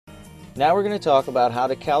Now we're going to talk about how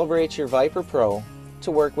to calibrate your Viper Pro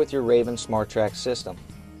to work with your Raven SmarTrax system.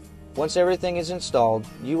 Once everything is installed,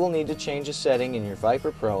 you will need to change a setting in your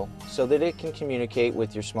Viper Pro so that it can communicate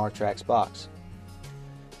with your SmarTrax box.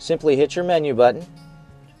 Simply hit your menu button,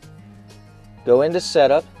 go into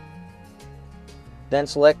Setup, then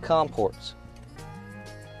select COM ports.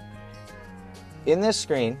 In this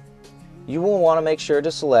screen, you will want to make sure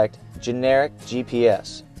to select Generic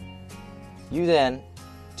GPS. You then,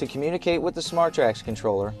 to communicate with the SmarTrax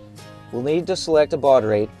controller, will need to select a baud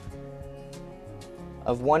rate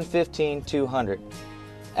of 115/200.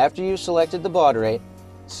 After you've selected the baud rate,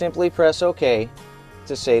 simply press OK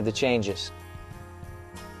to save the changes.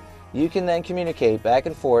 You can then communicate back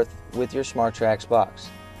and forth with your SmarTrax box.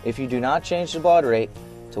 If you do not change the baud rate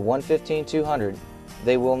to 115/200,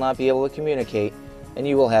 they will not be able to communicate and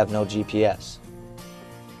you will have no GPS.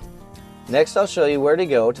 Next, I'll show you where to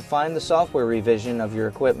go to find the software revision of your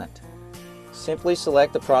equipment. Simply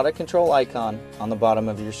select the product control icon on the bottom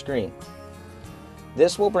of your screen.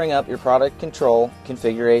 This will bring up your product control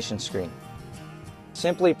configuration screen.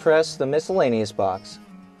 Simply press the miscellaneous box,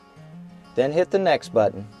 then hit the next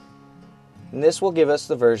button, and this will give us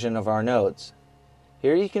the version of our nodes.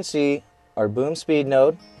 Here you can see our boom speed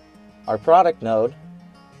node, our product node,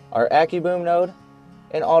 our AccuBoom node,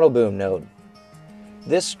 and AutoBoom node.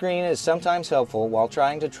 This screen is sometimes helpful while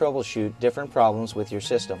trying to troubleshoot different problems with your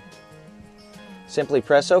system. Simply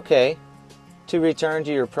press OK to return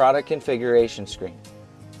to your product configuration screen.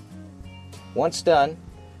 Once done,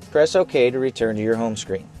 press OK to return to your home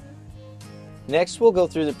screen. Next, we'll go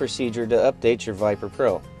through the procedure to update your Viper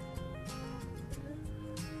Pro.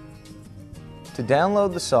 To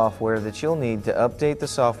download the software that you'll need to update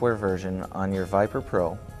the version on your Viper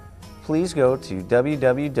Pro, please go to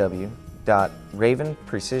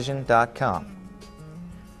www.ravenprecision.com.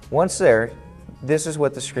 Once there, this is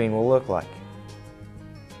what the screen will look like.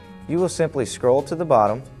 You will simply scroll to the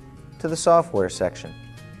bottom to the Software section.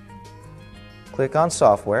 Click on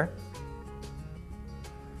Software,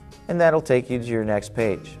 and that'll take you to your next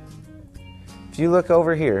page. If you look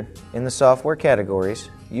over here in the software categories,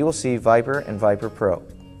 you will see Viper and Viper Pro.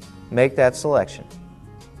 Make that selection.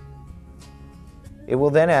 It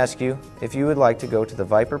will then ask you if you would like to go to the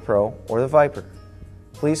Viper Pro or the Viper.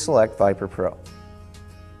 Please select Viper Pro.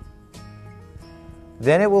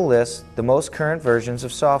 Then it will list the most current versions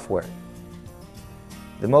of software.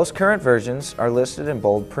 The most current versions are listed in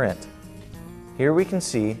bold print. Here we can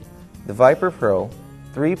see the Viper Pro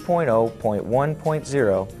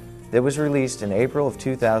 3.0.1.0 that was released in April of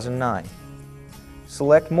 2009.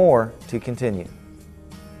 Select More to continue.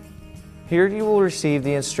 Here you will receive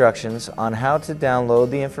the instructions on how to download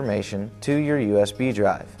the information to your USB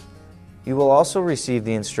drive. You will also receive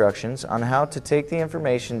the instructions on how to take the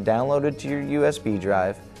information downloaded to your USB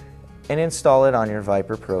drive and install it on your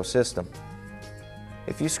Viper Pro system.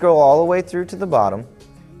 If you scroll all the way through to the bottom,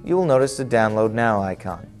 you will notice the Download Now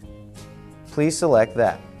icon. Please select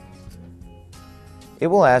that. It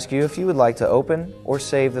will ask you if you would like to open or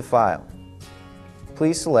save the file.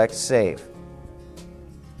 Please select Save.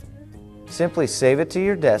 Simply save it to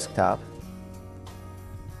your desktop.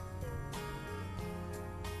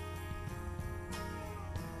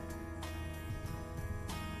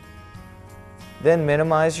 Then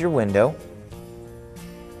minimize your window.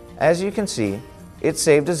 As you can see, it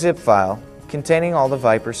saved a zip file containing all the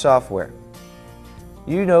Viper software.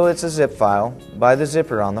 You know it's a zip file by the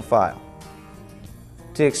zipper on the file.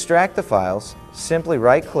 To extract the files, simply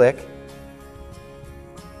right-click,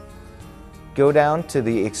 go down to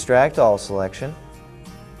the Extract All selection,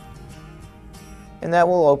 and that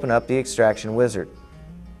will open up the extraction wizard.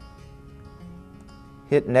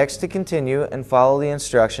 Hit Next to continue and follow the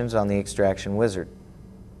instructions on the extraction wizard.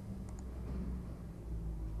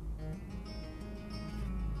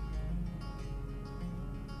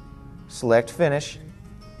 Select Finish.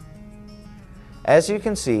 As you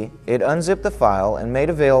can see, it unzipped the file and made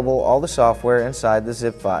available all the software inside the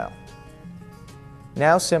zip file.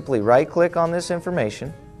 Now simply right-click on this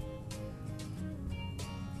information,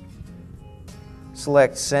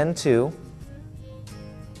 select Send To,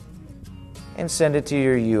 and send it to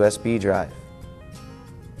your USB drive.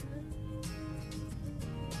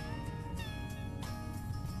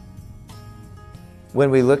 When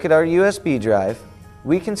we look at our USB drive,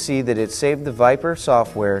 we can see that it saved the Viper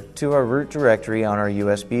software to our root directory on our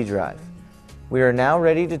USB drive. We are now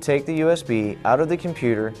ready to take the USB out of the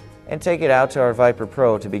computer and take it out to our Viper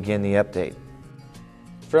Pro to begin the update.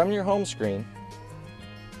 From your home screen,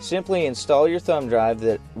 simply install your thumb drive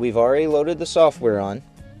that we've already loaded the software on,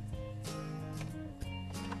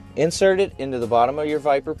 insert it into the bottom of your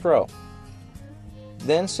Viper Pro.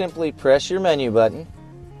 Then simply press your menu button,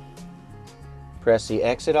 press the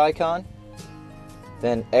exit icon,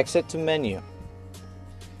 then exit to menu.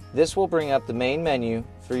 This will bring up the main menu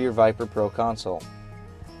for your Viper Pro console.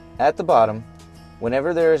 At the bottom,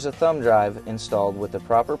 whenever there is a thumb drive installed with the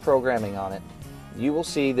proper programming on it, you will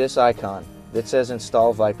see this icon that says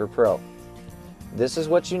Install Viper Pro. This is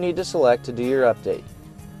what you need to select to do your update.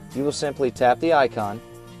 You will simply tap the icon.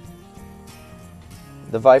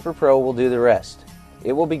 The Viper Pro will do the rest.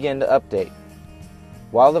 It will begin to update.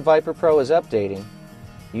 While the Viper Pro is updating,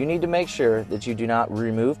 you need to make sure that you do not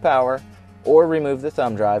remove power or remove the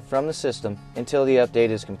thumb drive from the system until the update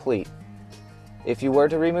is complete. If you were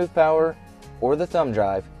to remove power or the thumb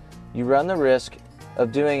drive, you run the risk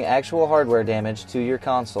of doing actual hardware damage to your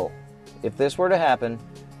console. If this were to happen,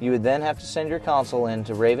 you would then have to send your console in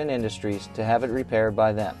to Raven Industries to have it repaired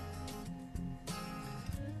by them.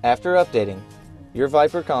 After updating, your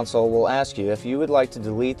Viper console will ask you if you would like to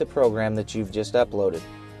delete the program that you've just uploaded.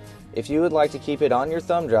 If you would like to keep it on your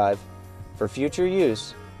thumb drive for future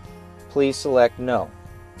use, please select No.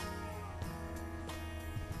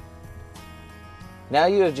 Now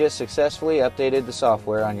you have just successfully updated the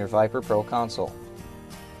software on your Viper Pro console.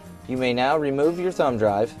 You may now remove your thumb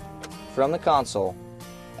drive from the console.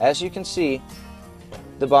 As you can see,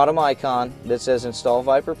 the bottom icon that says Install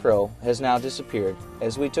Viper Pro has now disappeared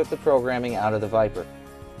as we took the programming out of the Viper.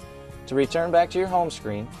 To return back to your home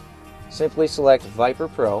screen, simply select Viper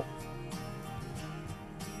Pro,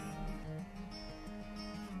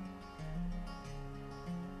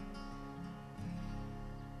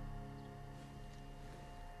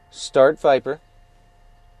 start Viper,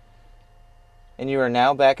 and you are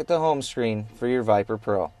now back at the home screen for your Viper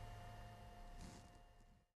Pro.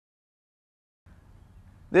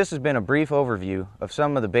 This has been a brief overview of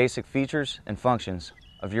some of the basic features and functions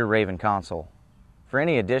of your Raven console. For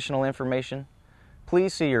any additional information,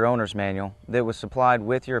 please see your owner's manual that was supplied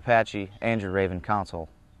with your Apache and your Raven console.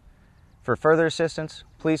 For further assistance,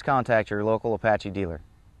 please contact your local Apache dealer.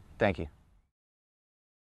 Thank you.